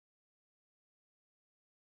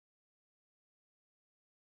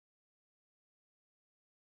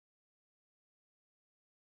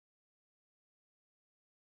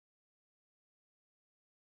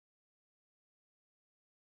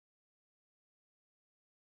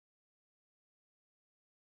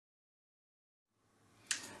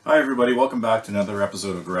Hi everybody, welcome back to another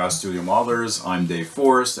episode of Garage Studio Modelers. I'm Dave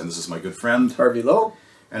Forrest and this is my good friend Harvey Lowe.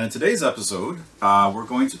 And in today's episode, we're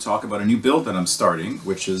going to talk about a new build that I'm starting,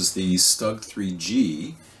 which is the Stug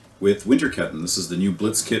 3G with Winter Kitten. This is the new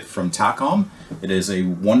Blitz kit from Takom. It is a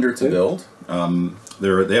wonder to build.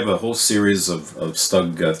 They have a whole series of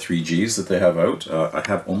Stug 3Gs that they have out. I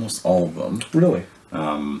have almost all of them. Really?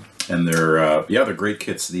 And they're great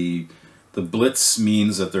kits. The Blitz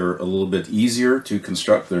means that they're a little bit easier to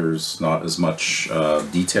construct. There's not as much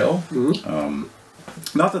detail.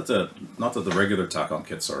 Not that the regular Takom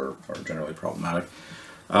kits are generally problematic,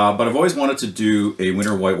 but I've always wanted to do a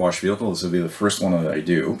winter whitewash vehicle. This will be the first one that I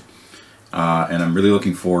do, and I'm really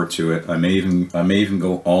looking forward to it. I may even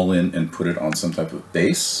go all in and put it on some type of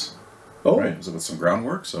base. Oh, right, so with some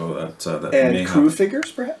groundwork, so that and may crew happen.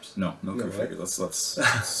 figures, perhaps. No crew figures.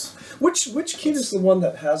 Let's Which kit is the one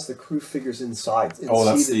that has the crew figures inside? Oh,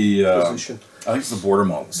 that's the position. I think it's the border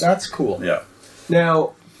models. That's cool. Yeah.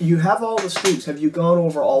 Now you have all the Stugs. Have you gone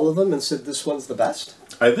over all of them and said this one's the best?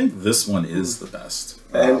 I think this one is the best.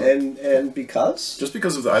 And because? Just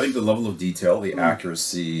because of I think the level of detail, the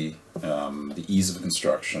accuracy, the ease of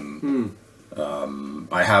construction.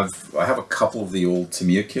 I have a couple of the old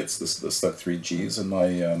Tamiya kits, the Stug 3Gs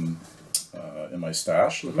in my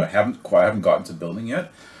stash. I haven't gotten to building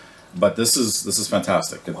yet, but this is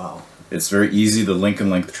fantastic. Wow. It's very easy. The link and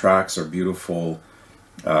length tracks are beautiful.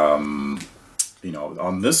 You know,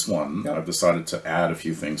 on this one, I've decided to add a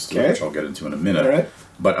few things to it, which I'll get into in a minute. All right.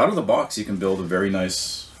 But out of the box, you can build a very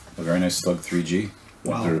nice Stug 3G.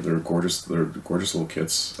 Wow. They're gorgeous. They're gorgeous little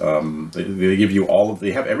kits. They give you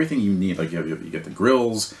they have everything you need. Like you get the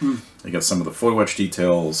grills, you get some of the photo etch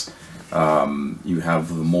details. You have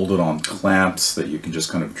the molded on clamps that you can just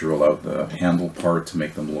kind of drill out the handle part to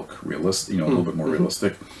make them look realistic. You know, a little bit more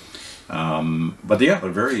realistic. But yeah, they're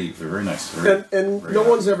very nice. And no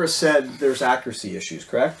one's ever said there's accuracy issues,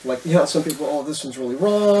 correct? Like, some people, oh, this one's really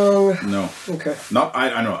wrong. No. Okay.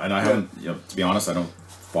 I know, and I haven't. You know, to be honest, I don't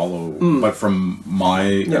follow. But from my,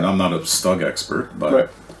 and I'm not a Stug expert,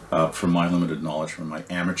 but from my limited knowledge, from my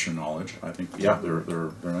amateur knowledge, I think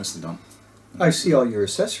they're nicely done. I see all your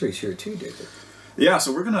accessories here too, David. Yeah,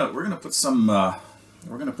 so we're gonna put some.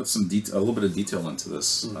 We're going to put a little bit of detail into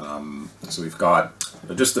this. So we've got,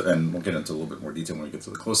 and we'll get into a little bit more detail when we get to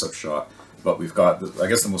the close-up shot, but we've got, I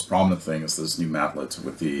guess the most prominent thing is this new matlet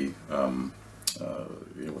with the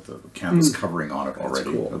canvas covering on it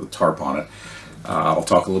already, or the tarp on it. I'll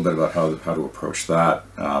talk a little bit about how to approach that.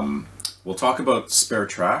 We'll talk about spare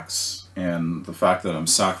tracks and the fact that I'm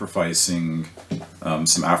sacrificing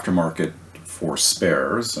some aftermarket for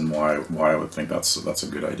spares, and why I would think that's a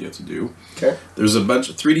good idea to do. Okay. There's a bunch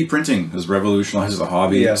of 3D printing has revolutionized the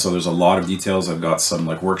hobby, so there's a lot of details. I've got some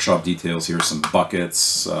like workshop details here, some buckets,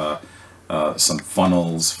 some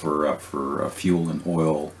funnels for fuel and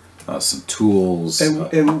oil, some tools.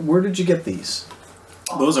 And where did you get these?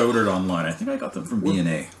 Those I ordered online. I think I got them from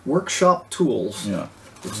B&A. Workshop tools. Yeah.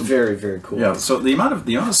 It's very, very cool. Yeah, so the amount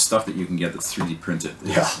of stuff that you can get that's 3D printed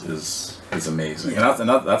is amazing. And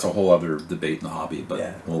that's a whole other debate in the hobby,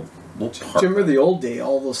 but we'll do you remember the old day,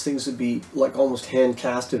 all those things would be like almost hand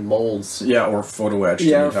cast in molds? Yeah, or photo etched.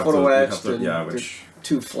 Yeah, or photo etched, which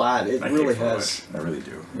too flat. It really has. I really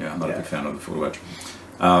do. Yeah, I'm not a big fan of the photo etch.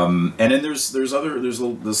 And then there's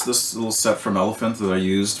this little set from Elephant that I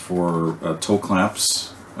used for toe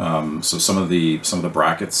clamps. So some of the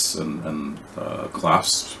brackets and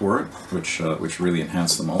clasps for it, which really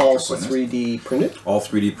enhance them all. Also 3D printed. All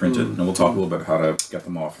 3D printed, and we'll talk a little bit how to get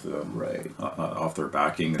them off the off their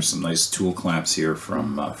backing. There's some nice tool clamps here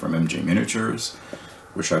from MJ Miniatures,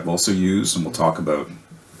 which I've also used, and we'll talk about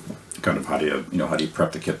kind of how do you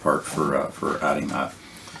prep the kit part for adding that.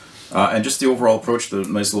 And just the overall approach, the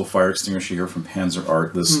nice little fire extinguisher here from Panzer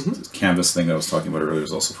Art. This canvas thing that I was talking about earlier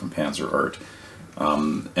is also from Panzer Art.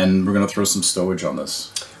 And we're going to throw some stowage on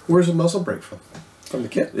this. Where's the muzzle brake from? From the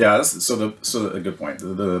kit? Yeah, so a good point.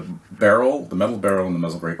 The barrel, the metal barrel and the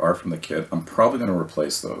muzzle brake are from the kit. I'm probably going to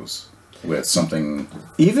replace those with something.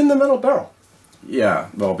 Even the metal barrel? Yeah,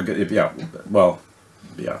 well, maybe.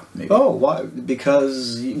 Oh, why?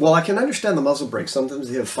 Because, I can understand the muzzle brake. Sometimes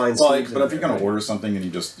they have fine seams. But if you're going to order something and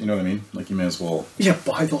you just, you know what I mean? Like, you may as well. Yeah,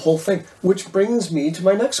 buy the whole thing. Which brings me to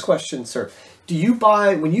my next question, sir. Do you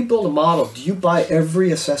buy, when you build a model, do you buy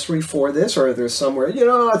every accessory for this? Or are there somewhere,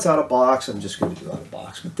 it's out of box, I'm just going to do out of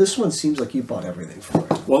box. But this one seems like you bought everything for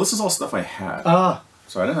it. Well, this is all stuff I had.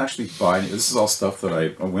 So I didn't actually buy any. This is all stuff that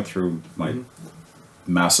I went through my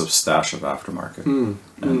massive stash of aftermarket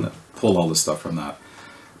and pulled all this stuff from that.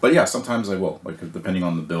 But yeah, sometimes I will, like depending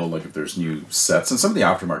on the build, like if there's new sets and some of the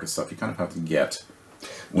aftermarket stuff, you kind of have to get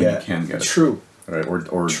when you can get it. True. right?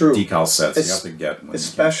 Or True. decal sets you have to get. When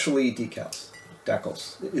especially decals.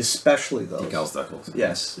 Decals. Especially those. Decals, decals.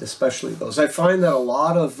 Yes, especially those. I find that a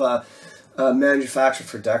lot of manufactured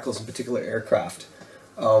for decals, in particular aircraft,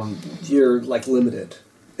 you're like limited.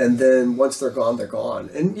 And then once they're gone, they're gone.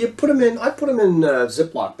 And you put them in, I put them in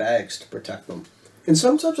Ziploc bags to protect them. And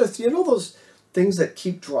sometimes, you know those things that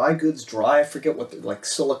keep dry goods dry? I forget what they're, like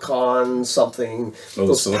silicone something. Oh,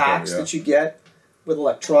 those silicone, packs that you get with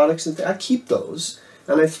electronics. And I keep those.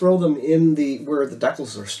 And I throw them in where the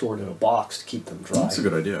decals are stored in a box to keep them dry. That's a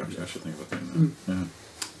good idea. I should think about that. Yeah.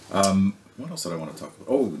 What else did I want to talk about?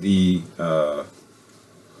 Oh, the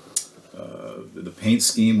paint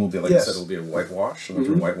scheme will be, like I said, it'll be a whitewash. So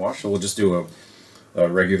whitewash. So we'll just do a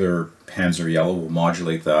regular Panzer yellow. We'll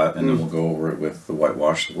modulate that, and then we'll go over it with the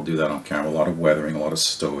whitewash. We'll do that on camera. A lot of weathering, a lot of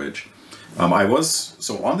stowage.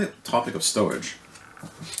 So on the topic of stowage,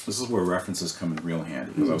 this is where references come in real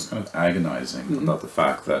handy, because I was kind of agonizing about the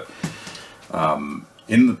fact that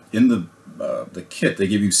in the kit they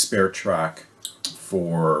give you spare track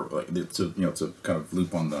for to kind of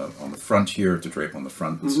loop on the front here, to drape on the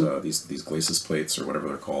front these glacis plates or whatever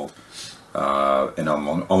they're called, and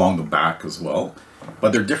along the back as well.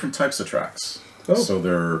 But they're different types of tracks. Oh. So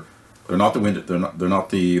they're not the winter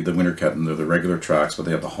ketton. They're the regular tracks, but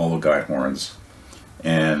they have the hollow guide horns.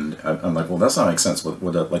 And I'm like, well, that's not make sense.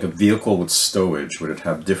 Would a vehicle with stowage, would it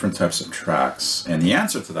have different types of tracks? And the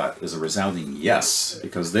answer to that is a resounding yes,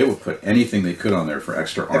 because they would put anything they could on there for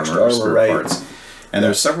extra armor or spare parts. And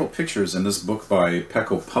there's several pictures in this book by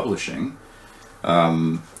Pecco Publishing. So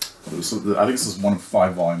I think this is one of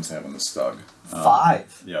 5 volumes they have in the Stug.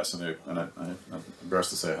 5? Yeah, so I'm embarrassed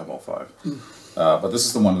to say I have all 5. But this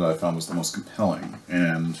is the one that I found was the most compelling.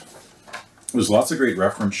 And there's lots of great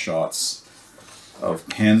reference shots of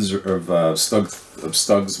Stugs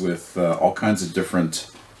with all kinds of different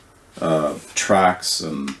tracks,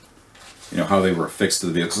 and how they were affixed to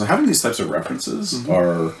the vehicle. So having these types of references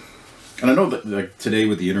are, and I know that like today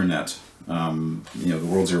with the internet, the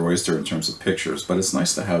world's your oyster in terms of pictures, but it's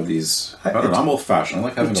nice to have these. I'm old-fashioned. I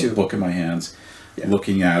like having a book in my hands,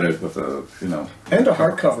 looking at it with a and a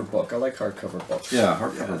hardcover book. I like hardcover books. Yeah,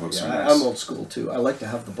 hardcover books are nice. I'm old school too. I like to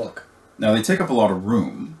have the book. Now they take up a lot of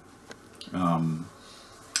room.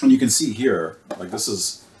 And you can see here, like this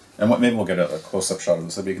is, and maybe we'll get a close-up shot of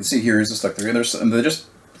this. But you can see here, here's just like and they just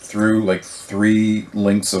threw like 3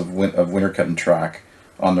 links of winter ketton track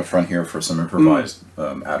on the front here for some improvised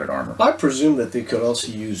added armor. I presume that they could also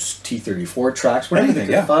use T-34 tracks, whatever they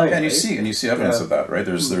could find. Yeah, and you see evidence of that, right?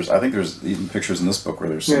 I think there's even pictures in this book where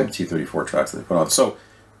there's some T-34 tracks that they put on. So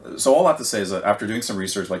all I have to say is that after doing some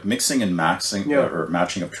research, like mixing and maxing or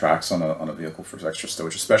matching of tracks on a vehicle for extra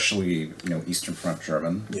stowage, especially Eastern Front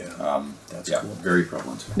German, that's cool. Very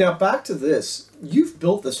prevalent. Now back to this, you've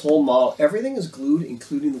built this whole model. Everything is glued,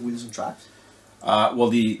 including the wheels and tracks. Well,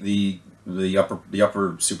 the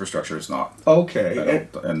upper superstructure is not. Okay.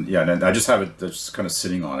 And I just have it just kind of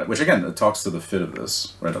sitting on it, which again it talks to the fit of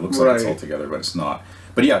this, right? It looks like it's all together, but it's not.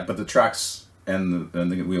 But the tracks and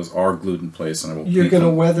the wheels are glued in place, and I will. You're going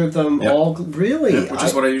to weather them all, really? Which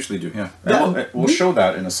is what I usually do. Yeah, and we'll show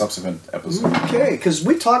that in a subsequent episode. Okay, because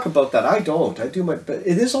we talk about that. I don't. I do but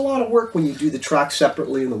it is a lot of work when you do the track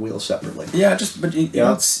separately and the wheels separately. Yeah, but you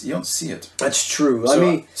don't see it. That's true.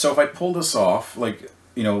 So if I pull this off, like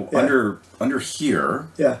under here,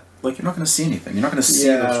 like you're not going to see anything. You're not going to see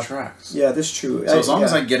those tracks. Yeah, that's true. So as long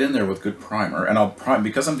as I get in there with good primer, and I'll prime,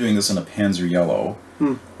 because I'm doing this in a Panzer yellow,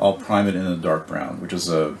 I'll prime it in a dark brown, which is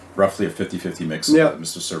roughly a 50-50 mix of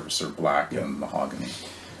Mr. Servicer black and mahogany.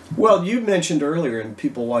 Well, you mentioned earlier, and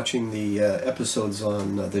people watching the episodes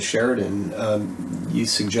on the Sheridan, you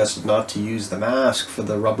suggested not to use the mask for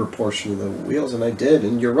the rubber portion of the wheels, and I did,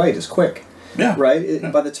 and you're right, it's quick. Yeah.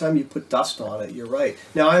 Right? By the time you put dust on it, you're right.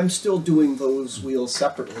 Now, I'm still doing those wheels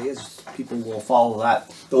separately, as people will follow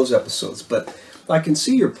those episodes, but I can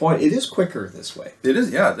see your point. It is quicker this way. It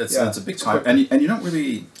is, It's a big time, and you don't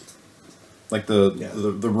really like the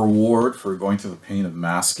reward for going through the pain of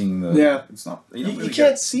masking the. Yeah, it's not. You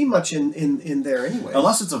can't see much in there anyway,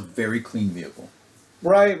 unless it's a very clean vehicle.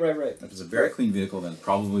 Right. If it's a very clean vehicle, then it's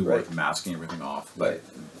probably worth masking everything off. But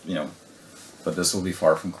but this will be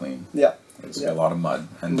far from clean. Yeah. There's a lot of mud,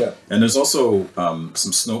 and there's also some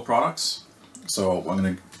snow products. So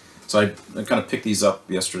I kind of picked these up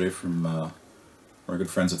yesterday from our good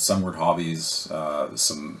friends at Sunward Hobbies.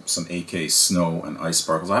 Some AK snow and ice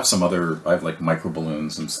sparkles. I have like micro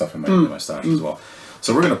balloons and stuff in my stash as well.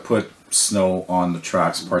 So we're gonna put snow on the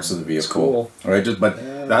tracks, parts of the vehicle. That's cool. All right, but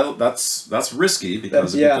that's risky,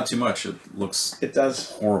 because if you put too much, it does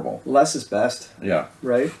horrible. Less is best. Yeah.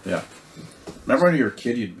 Right. Yeah. Remember when you were a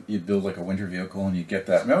kid, you'd build like a winter vehicle and you'd get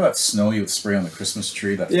that. Remember that snow you would spray on the Christmas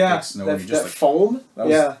tree? That fake snow. That, and you just like foam.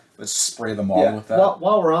 Let's spray the model with that.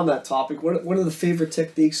 While we're on that topic, one of the favorite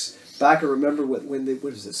techniques back, I remember when they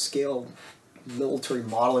scale military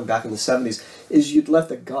modeling back in the 70s, is you'd let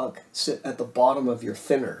the gunk sit at the bottom of your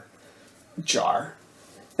thinner jar.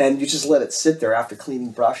 And you just let it sit there after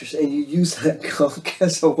cleaning brushes, and you use that gunk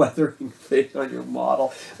as a weathering thing on your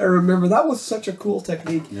model. I remember that was such a cool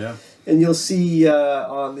technique. Yeah. And you'll see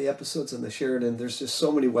on the episodes on the Sheridan, there's just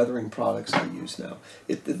so many weathering products they use now.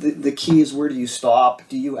 The key is, where do you stop?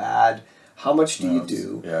 Do you add? How much do you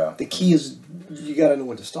do? Yeah. The key is, you got to know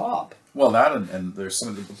when to stop. Well, that and there's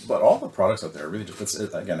some, but all the products out there really just,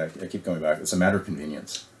 again, I keep coming back. It's a matter of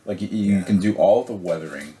convenience. Like you can do all the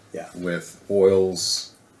weathering with oils.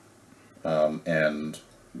 And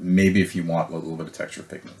maybe if you want a little bit of texture,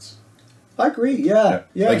 pigments. I agree. Yeah.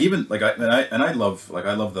 Like even like I love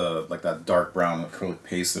the that dark brown acrylic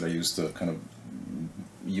paste that I used to kind of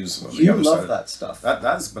use. You love that stuff.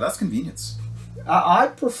 That's convenience. I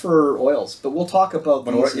prefer oils, but we'll talk about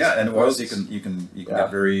these. And oils you can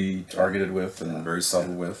get very targeted with and very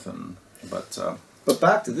subtle with, and But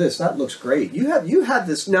back to this, that looks great. You had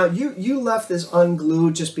this. Now you left this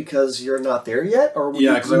unglued just because you're not there yet, or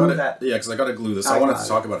because I got to glue this. I wanted to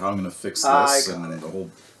talk about how I'm going to fix this and the whole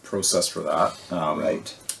process for that.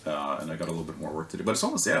 Right. And I got a little bit more work to do, but it's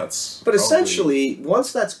almost it's. But essentially,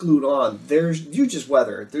 once that's glued on, you just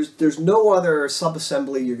weather it. There's no other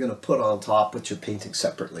sub-assembly you're going to put on top, but you're painting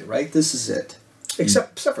separately, right? This is it.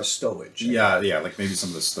 Except for stowage. Yeah, like maybe some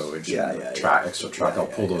of the stowage. Extra track. I'll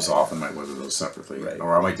pull those off and might weather those separately. Right.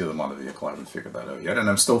 Or I might do them on the vehicle. I haven't figured that out yet. And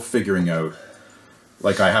I'm still figuring out,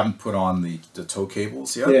 like I haven't put on the tow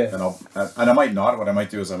cables yet. Yeah. And I might not. What I might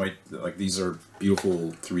do is these are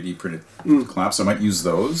beautiful 3D printed clamps. I might use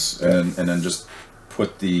those and then just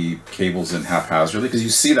put the cables in haphazardly. Because you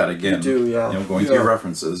see that again. You do, yeah. Going through your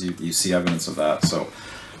references, you see evidence of that. So...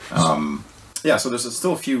 so there's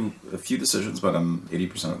still a few decisions, but I'm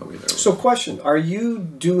 80% of the way there. So question, are you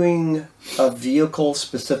doing a vehicle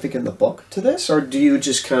specific in the book to this, or do you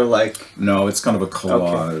just kind of like... No, it's kind of a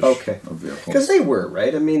collage of vehicles. Because they were,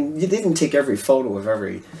 right? I mean, you didn't take every photo of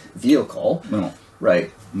every vehicle. No.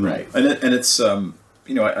 Right. And it's,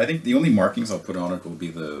 I think the only markings I'll put on it will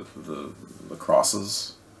be the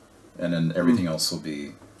crosses, and then everything else will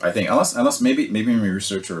be, I think, unless maybe in my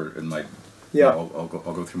research or in my... I'll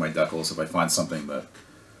go through my decals if I find something that,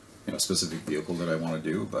 specific vehicle that I want to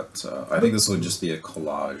do. But I think this will just be a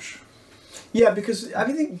collage. Yeah, because I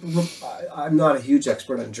think I'm not a huge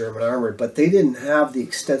expert on German armor, but they didn't have the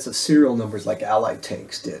extensive serial numbers like Allied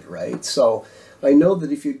tanks did, right? So I know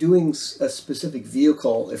that if you're doing a specific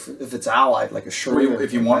vehicle, if it's Allied, like a Sherman,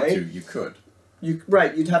 if you want to, you could.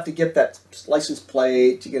 You'd have to get that license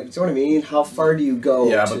plate. You know what I mean? How far do you go?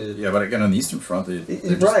 But again, on the Eastern Front, they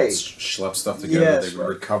just schlep stuff together. Yes, they would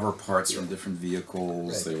recover parts from different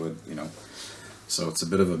vehicles. They would, so it's a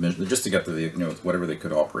bit of a just to get the whatever they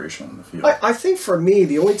could operational in the field. I think for me,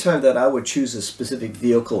 the only time that I would choose a specific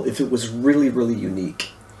vehicle if it was really, really unique,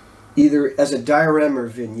 either as a diorama or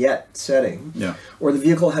vignette setting, or the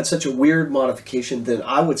vehicle had such a weird modification, then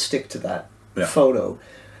I would stick to that photo.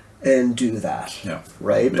 And do that,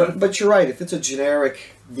 right? Yeah. But you're right. If it's a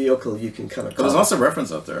generic vehicle, you can kind of. But there's lots of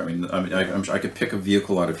reference out there. I mean, I could pick a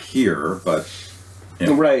vehicle out of here, but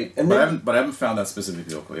right. And I haven't found that specific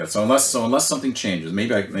vehicle yet. So unless something changes,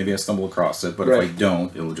 maybe I stumble across it. But if I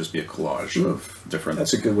don't, it'll just be a collage of different.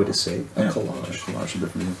 That's a good way to say a collage. A collage of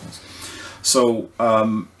different vehicles. So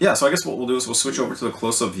so I guess what we'll do is we'll switch over to the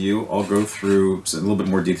close-up view. I'll go through a little bit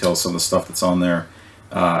more detail, some of the stuff that's on there.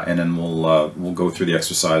 And then we'll go through the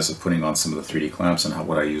exercise of putting on some of the 3D clamps and how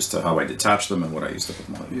I detach them and what I use to put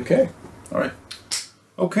them on the vehicle. Okay. All right.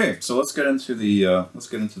 Okay. So let's get into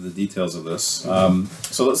the details of this.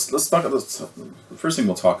 So let's talk about this. The first thing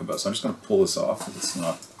we'll talk about. So I'm just going to pull this off. It's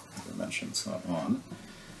not, like I mentioned, it's not on.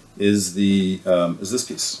 Is this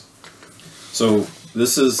piece? So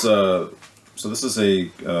this is a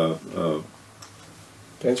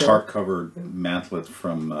tarp-covered mantlet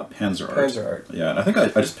from Panzer Art. Panzer Art. Yeah, and I think I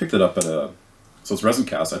just picked it up at so it's resin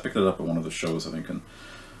cast. I picked it up at one of the shows, I think, and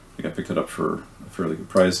I think I picked it up for a fairly good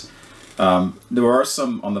price. There are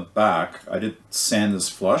some on the back. I did sand this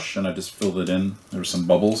flush, and I just filled it in. There were some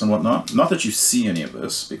bubbles and whatnot. Not that you see any of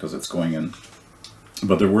this, because it's going in.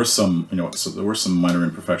 But there were some, there were some minor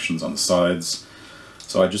imperfections on the sides.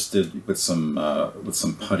 So I just did with some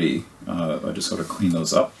putty. I just sort of clean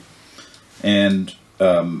those up. And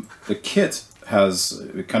the kit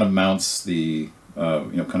it kind of mounts the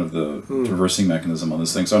kind of the reversing mechanism on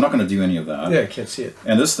this thing. So I'm not going to do any of that. Yeah, I can't see it.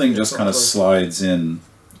 And this thing just kind of slides in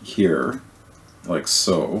here, like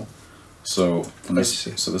so. So this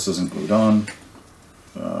isn't glued on.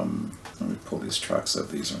 Let me pull these tracks out.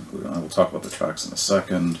 These aren't glued on. We'll talk about the tracks in a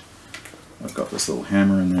second. I've got this little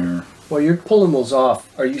hammer in there. While you're pulling those off,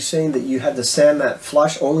 are you saying that you had to sand that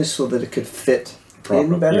flush only so that it could fit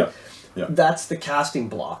in better? Yeah. Yeah. That's the casting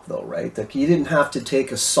block, though, right? Like you didn't have to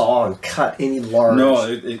take a saw and cut any large. No,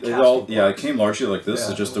 it came largely like this. Yeah,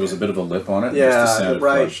 it's just there was a bit of a lip on it. Yeah, just to sand it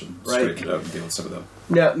right, flush and straighten it out and deal with some of them.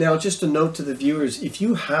 Now, just a note to the viewers: if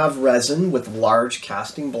you have resin with large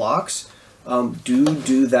casting blocks,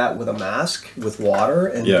 do that with a mask with water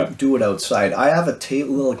and do it outside. I have a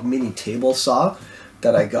little mini table saw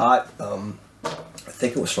that I got. I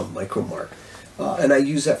think it was from Micromark, and I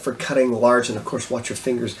use that for cutting large. And of course, watch your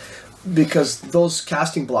fingers, because those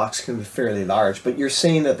casting blocks can be fairly large. But you're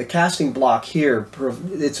saying that the casting block here,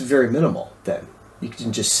 it's very minimal. Then you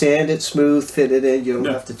can just sand it smooth, fit it in. You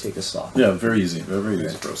don't have to take a saw. Yeah, very easy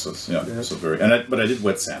easy process. Yeah, so but I did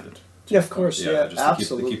wet sand it. Yeah, of course. Yeah, just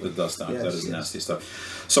absolutely. to keep the dust down. Yes, that is nasty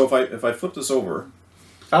stuff. So if I flip this over.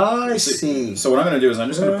 I see. So what I'm going to do is I'm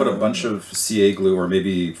just going to put a bunch of CA glue or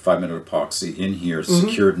maybe 5-minute epoxy in here,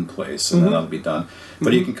 secured in place, and then that'll be done.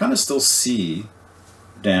 But you can kind of still see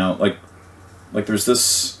down, like there's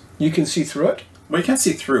this. You can see through it. Well, you can't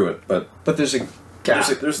see through it, but there's a gap.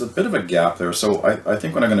 There's a bit of a gap there. So I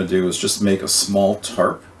think what I'm going to do is just make a small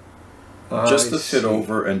tarp, just to fit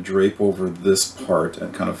over and drape over this part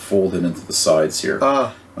and kind of fold it into the sides here.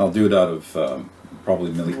 I'll do it out of.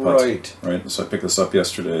 Probably milli putty, right? So I picked this up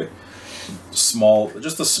yesterday. Just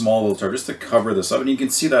a small little tarp, just to cover this up, and you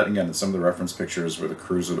can see that again in some of the reference pictures where the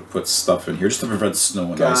crews would have put stuff in here just to prevent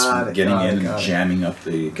snow and ice from getting in and jamming up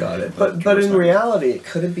the. Got it. But in reality, it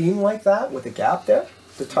could have been like that with a gap there.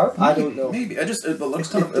 The tarp. Maybe, I don't know. Maybe it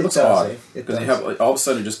looks odd because you have all of a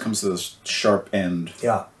sudden it just comes to this sharp end.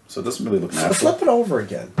 Yeah. So it doesn't really look natural. Flip it over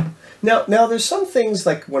again. Now there's some things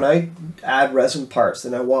like when I add resin parts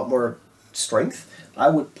and I want more strength, I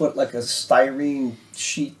would put like a styrene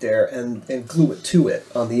sheet there and glue it to it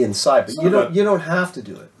on the inside. But you don't have to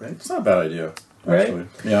do it, right? It's not a bad idea, actually. Right?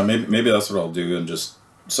 Yeah, maybe that's what I'll do, and just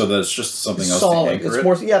so that it's just something else to anchor it.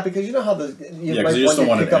 More, because you know how you just don't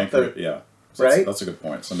want to anchor it. Yeah, so right. That's a good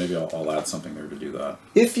point. So maybe I'll add something there to do that.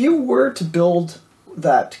 If you were to build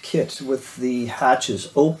that kit with the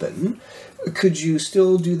hatches open, could you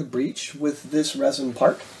still do the breech with this resin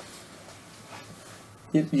part?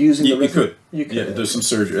 Using the resin? You could. Yeah, there's some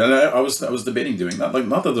surgery, and I was debating doing that. Like,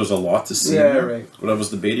 not that there's a lot to see in there, right. But I was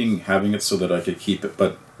debating having it so that I could keep it.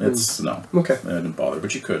 But it's no, okay, I didn't bother.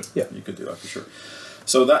 But you could, yeah, you could do that for sure.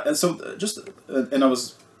 So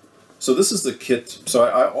so this is the kit. So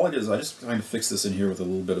all I did is I just kind of fixed this in here with a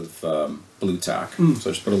little bit of blue tack. So I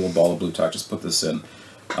just put a little ball of blue tack. Just put this in.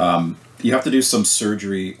 You have to do some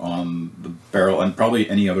surgery on the barrel, and probably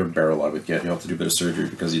any other barrel I would get. You have to do a bit of surgery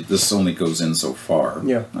because this only goes in so far.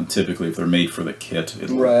 Yeah. And typically, if they're made for the kit,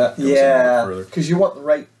 it'll right. Yeah. Because you want the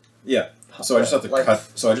right. Yeah. So I just have to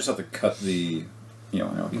cut. So I just have to cut the. I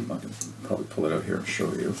can probably pull it out here and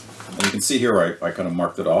show you. And you can see here where I kind of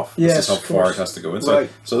marked it off. Yes, this is how far it has to go in.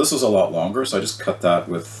 So this was a lot longer. So I just cut that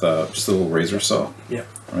with just a little razor saw. Yeah.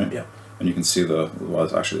 Right. Yeah. And you can see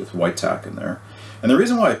actually it's white tack in there. And the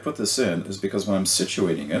reason why I put this in is because when I'm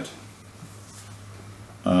situating it,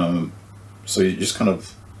 so you just kind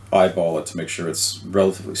of eyeball it to make sure it's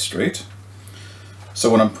relatively straight.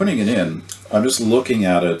 So when I'm putting it in, I'm just looking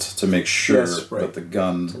at it to make sure that the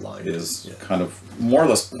gun is kind of more or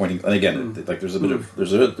less pointing. And again, like there is a bit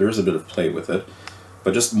of play with it,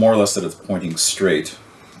 but just more or less that it's pointing straight,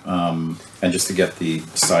 and just to get the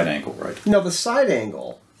side angle right. Now the side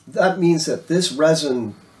angle, that means that this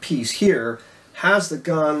resin piece here has the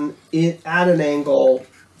gun at an angle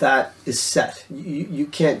that is set. You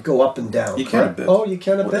can't go up and down. You can a bit. Oh, you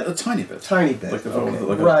can a bit? A tiny bit. Tiny bit. Like an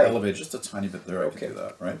elevator, just a tiny bit there. I can do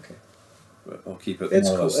that, right? Okay. But I'll keep it. It's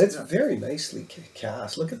more cool. or less, it's very nicely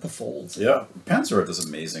cast. Look at the folds. Yeah, Panzer does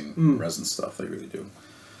amazing resin stuff. They really do.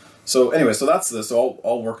 So anyway, so that's this. So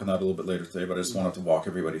I'll work on that a little bit later today. But I just wanted to walk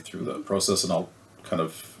everybody through the process, and I'll kind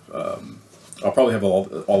of. I'll probably have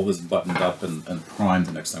all this buttoned up and primed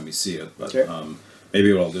the next time we see it. But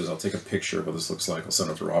maybe what I'll do is I'll take a picture of what this looks like. I'll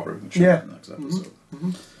send it to Robert and show him in the next episode.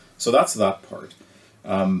 So that's that part.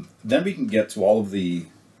 Then we can get to all of the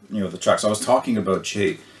the tracks. I was talking about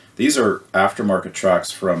these are aftermarket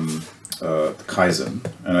tracks from Kaizen,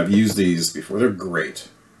 and I've used these before. They're great.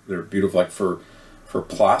 They're beautiful. Like for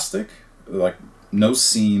plastic, like no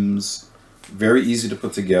seams, very easy to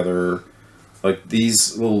put together. Like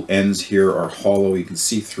these little ends here are hollow. You can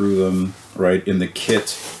see through them. Right in the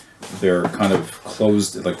kit, they're kind of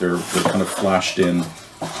closed. Like they're kind of flashed in.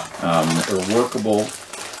 They're workable.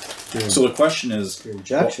 So the question is, your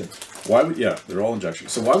injection. Why would they're all injection.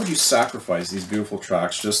 So why would you sacrifice these beautiful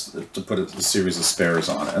tracks just to put a series of spares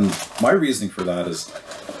on it? And my reasoning for that is,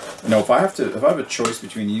 if I have a choice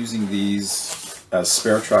between using these as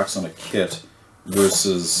spare tracks on a kit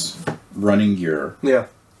versus running gear,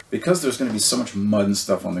 because there's going to be so much mud and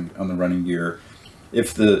stuff on the running gear.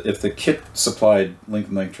 If the kit supplied link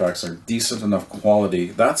and link tracks are decent enough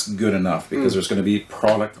quality, that's good enough because there's going to be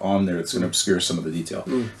product on there that's going to obscure some of the detail.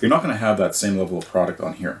 You're not going to have that same level of product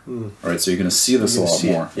on here, right? So you're going to see this a lot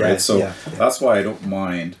more, right? So that's why I don't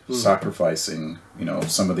mind sacrificing,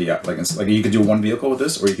 some of the like you could do one vehicle with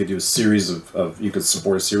this, or you could do a series of you could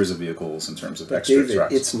support a series of vehicles in terms of extra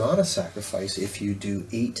tracks. It's not a sacrifice if you do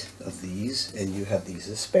 8 of these and you have these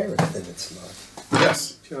as spares, then it's not.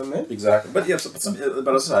 Yes. Do you know what I mean? Exactly. But yes,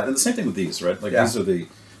 but aside, and the same thing with these, right? Like these are the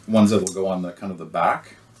ones that will go on the kind of the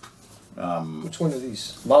back. Which one are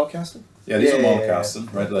these? Model casting? Yeah, these are model casting,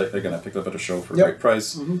 right? Like, again, I picked up at a show for a great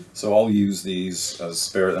price. So I'll use these as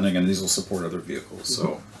spare, and again, these will support other vehicles.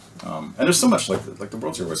 So, and there's so much like the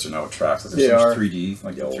World's Your Oyster now with tracks. Like there's so much 3D,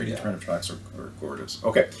 like 3D printed tracks are gorgeous.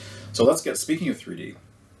 Okay, so let's get, speaking of 3D,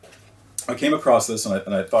 I came across this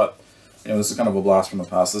and I thought, this is kind of a blast from the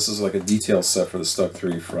past. This is like a detail set for the Stug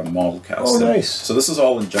 3 from Model Casting. Oh, nice. So this is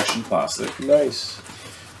all injection plastic. Nice.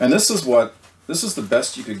 And this is the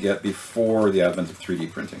best you could get before the advent of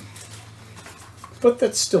 3D printing. But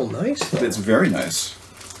that's still nice, though. It's very nice.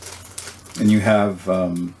 And you have,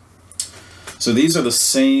 so these are the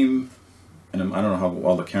same, and I don't know how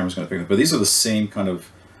well the camera's going to pick it up, but these are the same kind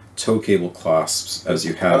of tow cable clasps as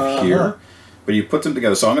you have here. But you put them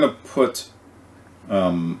together. So I'm going to put...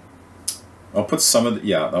 I'll put some of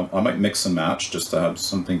the, I might mix and match just to have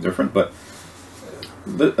something different, but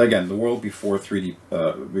again, the world before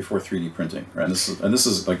 3D printing, right? And this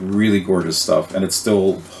is like really gorgeous stuff, and it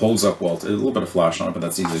still holds up well. A little bit of flash on it, but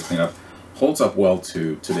that's easy to clean up. Holds up well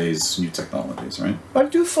to today's new technologies, right? I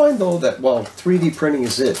do find though that 3D printing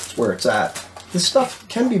is it's where it's at. This stuff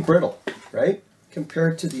can be brittle, right?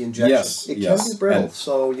 Compared to the injection, it can be brittle,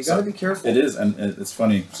 so you got to be careful. It is, and it's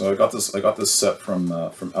funny. So I got this set from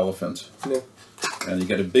Elephant, and you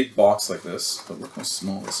get a big box like this. But look how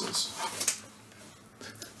small this is.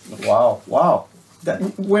 Wow!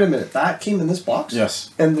 Wait a minute, that came in this box? Yes.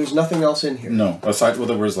 And there's nothing else in here. No, aside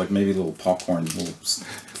there was like maybe little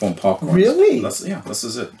foam popcorn. Really? This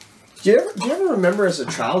is it. Do you ever remember as a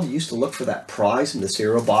child you used to look for that prize in the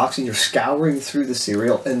cereal box and you're scouring through the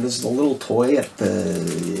cereal and there's the little toy at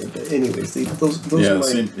the... Anyways, those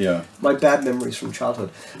are my bad memories from childhood.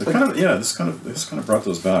 This kind of brought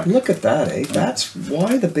those back. Look at that, eh? That's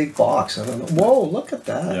why the big box. I don't know. Whoa, look at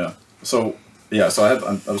that. Yeah. So I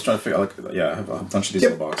was trying to figure out, I have a bunch of these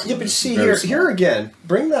little boxes. Yeah, but see here again,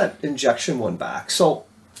 bring that injection one back. So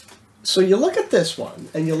you look at this one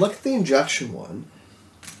and you look at the injection one.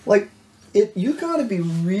 You got to be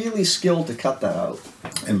really skilled to cut that out.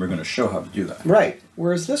 And we're going to show how to do that. Right.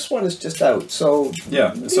 Whereas this one is just out. So they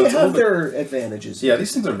have their advantages. Yeah,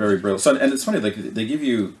 these things are very brittle. So, and it's funny, like they give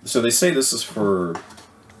you, so they say this is for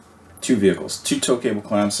 2 vehicles, 2 tow cable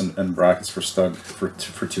clamps and brackets for Stug for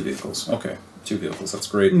 2 vehicles. Okay, 2 vehicles. That's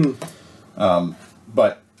great.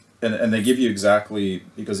 But and they give you exactly,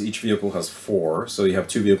 because each vehicle has 4, so you have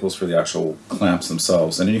 2 vehicles for the actual clamps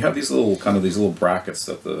themselves, and then you have these little brackets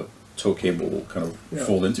that the tow cable will kind of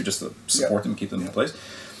fold into just to support them, keep them in place.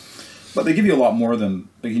 But they give you a lot more than,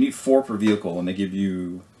 you need 4 per vehicle, and they give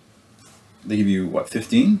you what,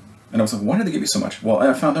 15? And I was like, why did they give you so much? Well,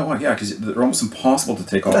 I found out why. Yeah, because they're almost impossible to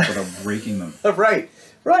take off without breaking them. Right.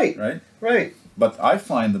 But I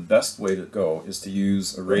find the best way to go is to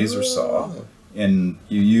use a razor saw. And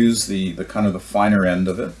you use the kind of the finer end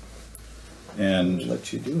of it, and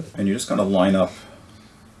let you do it. And you just kind of line up.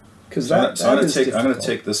 Because I'm going to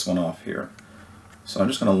take this one off here. So I'm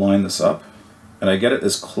just going to line this up, and I get it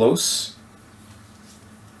as close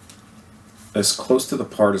to the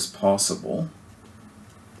part as possible.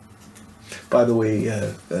 By the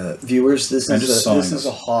way, viewers, this is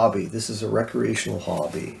a hobby. This is a recreational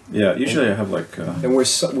hobby. Yeah, usually I have like. And we're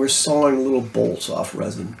sawing little bolts off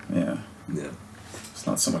resin. Yeah. Yeah. It's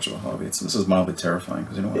not so much of a hobby. This is mildly terrifying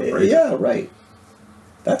because you don't want to break it. Yeah, right.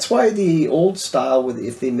 That's why the old style,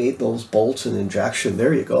 if they made those bolts and injection,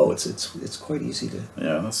 there you go. It's quite easy to.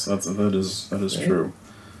 Yeah, that is true.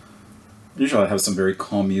 Usually I have some very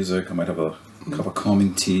calm music. I might have a cup of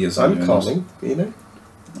calming tea. I'm calming, you know.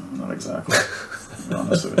 No, not exactly. To be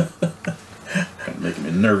honest with you. Kind of making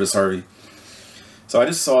me nervous, Harvey. So I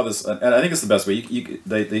just saw this, and I think it's the best way.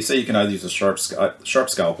 They say you can either use a sharp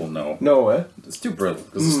scalpel. No, it's too brittle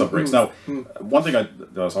because the stuff breaks. Now, one thing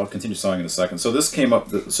I'll continue sawing in a second. So this came up.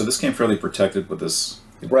 So this came fairly protected with this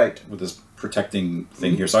Right. with this protecting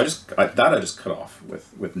thing here. So I just cut off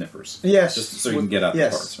with nippers. Yes. Just so you can get at the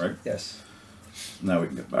parts, right? Yes. Now we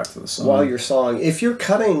can get back to the song. While you're sawing, if you're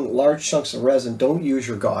cutting large chunks of resin, don't use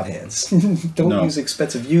your god hands. Don't use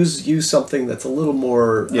expensive. Use something that's a little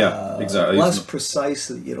more exactly. less precise,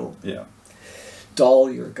 so that you don't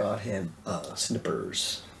dull your god hand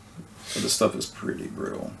snippers. So this stuff is pretty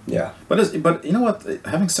brittle. Yeah. But you know what?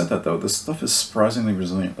 Having said that though, this stuff is surprisingly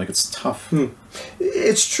resilient. Like it's tough.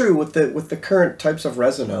 It's true with the current types of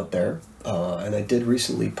resin out there. And I did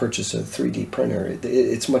recently purchase a 3D printer.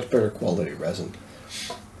 It's much better quality resin.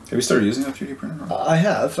 Have you started using a 3D printer? I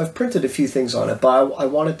have. I've printed a few things on it, but I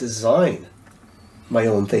want to design my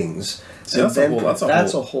own things. See,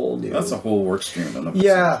 that's a whole work stream.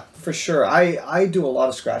 Yeah, for sure. I do a lot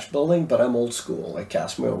of scratch building, but I'm old school. I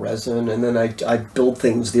cast my own resin, and then I build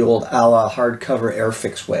things the old a la hardcover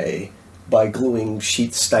Airfix way by gluing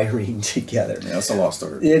sheet styrene together. Yeah, that's a lost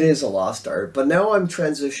art. It is a lost art. But now I'm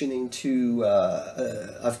transitioning to,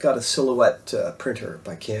 I've got a silhouette printer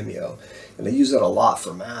by Cameo, and I use it a lot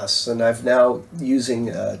for masks. And I've now using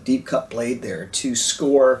a deep cut blade there to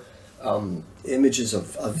score images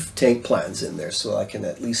of tank plans in there, so I can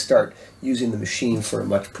at least start using the machine for a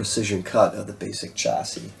much precision cut of the basic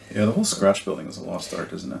chassis. Yeah, the whole scratch building is a lost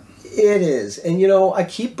art, isn't it? It is. And you know, I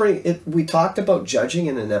keep bringing it. We talked about judging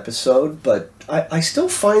in an episode, but I still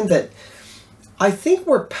find that I think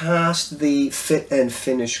we're past the fit and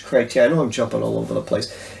finish criteria. I know I'm jumping all over the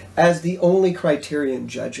place. As the only criterion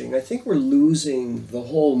judging, I think we're losing the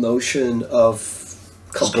whole notion of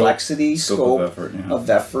complexity, scope of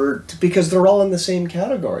effort, because they're all in the same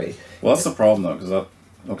category. Well, that's the problem, though,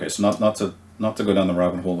 because so not to go down the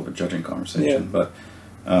rabbit hole of a judging conversation, but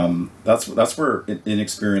that's where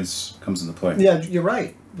inexperience comes into play. Yeah, you're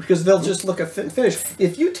right, because they'll just look at fit and finish.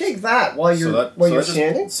 If you take that while you're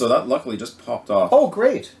standing, so that luckily just popped off. Oh,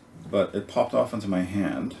 great! But it popped off into my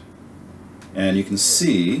hand, and you can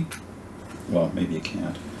see. Well, maybe you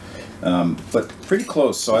can't. But pretty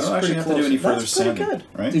close, so I don't actually have to do any further sanding. Good.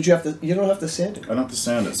 Right? Did you have to? You don't have to sand it. I don't have to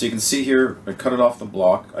sand it. So you can see here, I cut it off the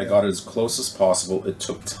block. I got it as close as possible. It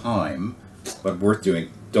took time, but worth doing.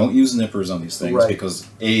 Don't use nippers on these things because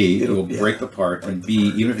A, it will break the part, and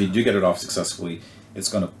B, even if you do get it off successfully, it's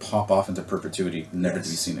going to pop off into perpetuity, never to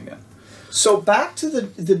be seen again. So back to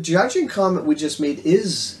the judging comment we just made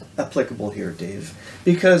is applicable here, Dave,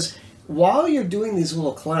 because while you're doing these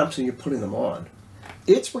little clamps and you're putting them on,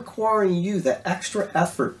 it's requiring you the extra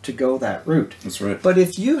effort to go that route. That's right. But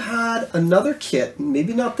if you had another kit,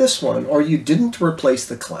 maybe not this one, or you didn't replace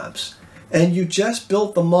the clamps, and you just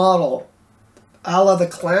built the model a la the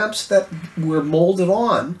clamps that were molded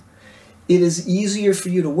on, it is easier for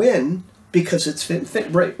you to win because it's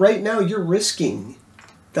fit. Right now, you're risking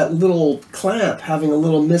that little clamp having a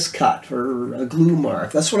little miscut or a glue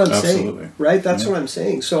mark. That's what I'm saying. Right? That's what I'm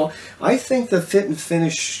saying. So I think the fit and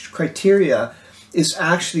finish criteria is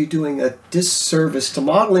actually doing a disservice to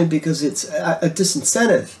modeling because it's a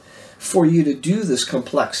disincentive for you to do this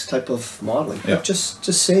complex type of modeling. Yeah. Just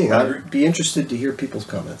saying. I'd be interested to hear people's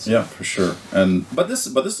comments. Yeah, for sure. But this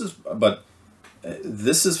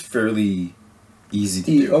is fairly easy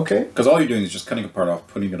to do. Okay. Because all you're doing is just cutting a part off,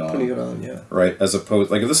 putting it on. Putting it on, yeah. Right. As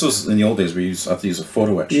opposed, like if this was in the old days, we used to have to use a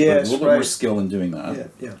photo etch. Yes, a little bit more skill in doing that. Yeah.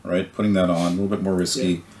 Yeah. Right. Putting that on, a little bit more risky.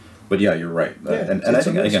 Yeah. But yeah, you're right. And I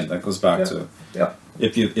think again that goes back to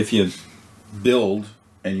if you build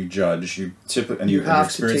and you judge, you typically and you're an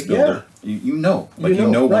experienced builder, you know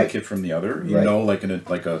one kit from the other. You know,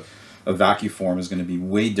 like a vacuum form is going to be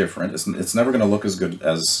way different. It's never going to look as good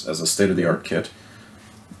as a state of the art kit.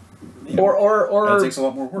 Or it takes a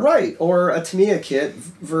lot more work. Right. Or a Tamiya kit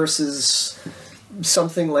versus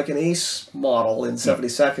something like an Ace model in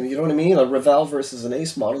 72nd. You know what I mean? A Revell versus an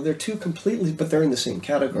Ace model. They're two completely, but they're in the same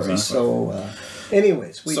category. Exactly. So,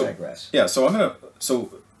 anyways, we digress. Yeah.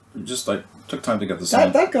 So just like took time to get this.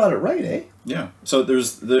 That got it right, eh? Yeah. So there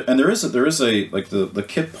is a like the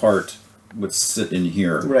kit part would sit in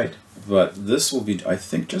here. Right. But this will be, I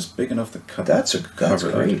think, just big enough to cover that's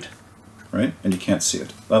great. That. Right? And you can't see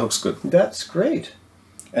it. That looks good. That's great.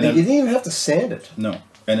 And you didn't even have to sand it. No.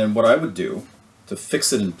 And then what I would do to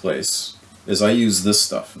fix it in place is I use this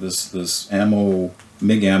stuff, this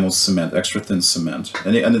MIG ammo cement, extra thin cement,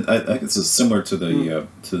 and I think it's similar to the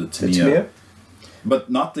Tamiya, but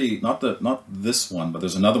not this one. But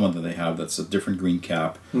there's another one that they have that's a different green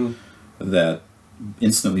cap that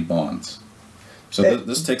instantly bonds. So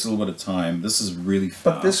this takes a little bit of time. This is really fast.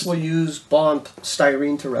 But this will use bond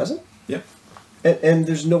styrene to resin? Yep. And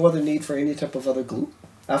there's no other need for any type of other glue?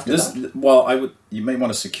 after that? Well, you may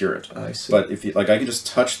want to secure it. I see. But if you like, I can just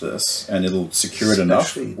touch this and it'll secure it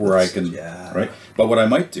enough where I can. Yeah. Right. But what I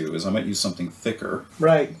might do is I might use something thicker.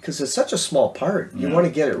 Right, because it's such a small part. You want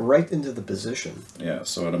to get it right into the position. Yeah.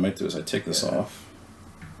 So what I might do is I take this off.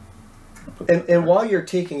 And while you're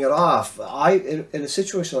taking it off, in a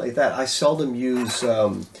situation like that, I seldom use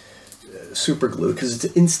super glue because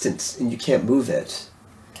it's instant and you can't move it.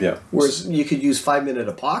 Yeah. Whereas you could use 5-minute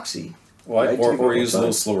epoxy. Well, right, or use a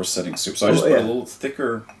little slower setting soup. So I just put a little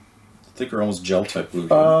thicker, almost gel type glue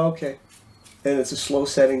here. Oh, okay. And it's a slow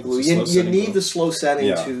setting glue. You need the slow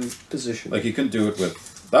setting to position. Like you can do it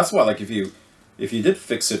with. That's why, like if you did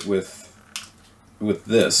fix it with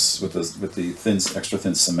the thin, extra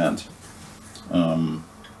thin cement,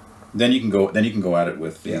 then you can go at it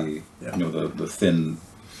with the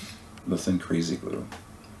the thin crazy glue.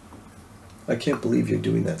 I can't believe you're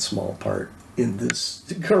doing that small part in this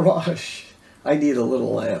garage. I need a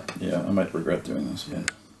little lamp. Yeah, I might regret doing this. Yeah.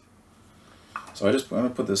 So I'm going to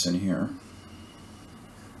put this in here.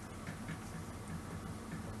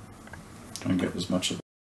 Try and get as much of it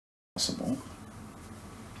as possible.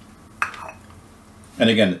 And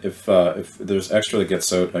again, if there's extra that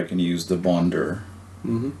gets out, I can use the bonder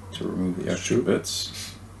to remove the extra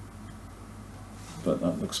bits. But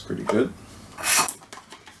that looks pretty good.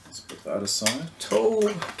 Let's put that aside.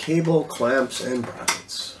 Tow, cable, clamps, and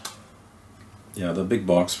brackets. Yeah, the big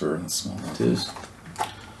box for the small one. It is.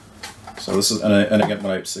 So this is, and again,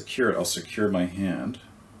 when I secure it, I'll secure my hand.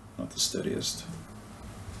 Not the steadiest.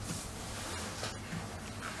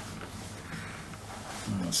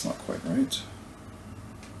 Oh, that's not quite right.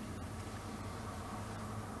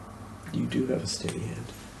 You do have a steady hand.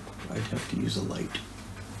 I'd have to use a light.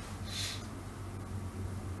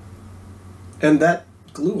 And that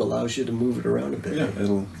glue allows you to move it around a bit. Yeah,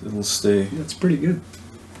 it'll stay. That's pretty good.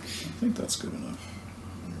 I think that's good enough.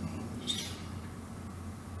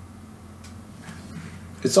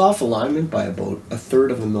 It's off alignment by about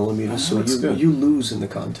 1/3 of a millimeter, so you lose in the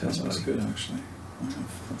contest. That's good, actually.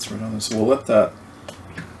 That's right on this. So we'll let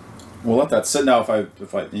that sit. Now, if I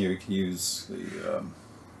you can use the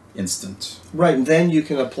instant. Right, and then you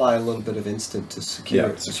can apply a little bit of instant to secure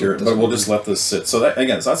it. Secure it. But we'll just let this sit. So that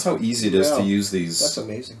again, so that's how easy it is to use these. That's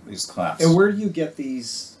amazing. These clamps. And where do you get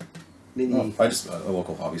these mini? Well, I just a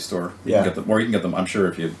local hobby store. You Yeah. can get them, or you can get them. I'm sure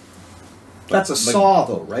if you. That's a saw,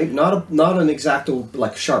 though, right? Not an exacto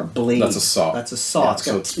like sharp blade. That's a saw. That's a saw.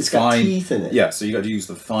 Yeah, it's got teeth in it. Yeah, so you got to use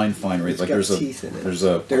the fine rate. Like there's teeth in it. There's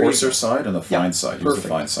a coarser side and a fine side. Use the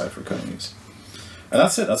fine side for cutting these. And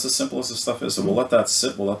that's it. That's as simple as this stuff is. So we'll let that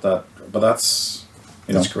sit. We'll let that. But that's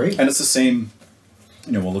that's great. And it's the same.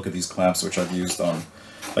 We'll look at these clamps which I've used on,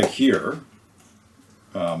 like here.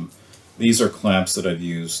 These are clamps that I've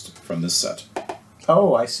used from this set.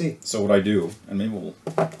 Oh, I see. So what I do, and maybe we'll.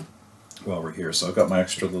 While we're here, so I've got my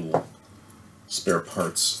extra little spare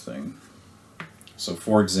parts thing. So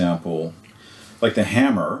for example, like the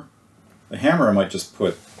hammer I might just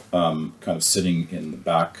put kind of sitting in the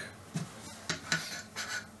back,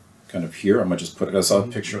 kind of here. I might just put it. I saw a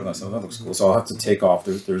picture of that. So that looks cool. So I'll have to take off.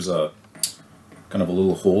 There's a kind of a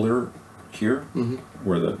little holder here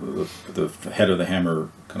where the head of the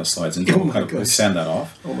hammer kind of slides into. Oh my kind of sand that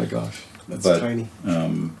off. Oh my gosh, that's tiny.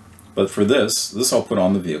 But for this I'll put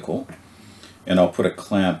on the vehicle. And I'll put a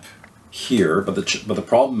clamp here, but the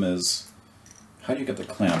problem is, how do you get the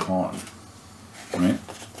clamp on, right?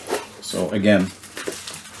 So again,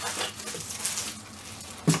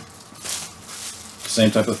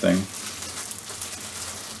 same type of thing.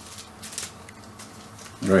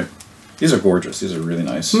 Right. These are gorgeous. These are really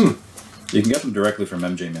nice. You can get them directly from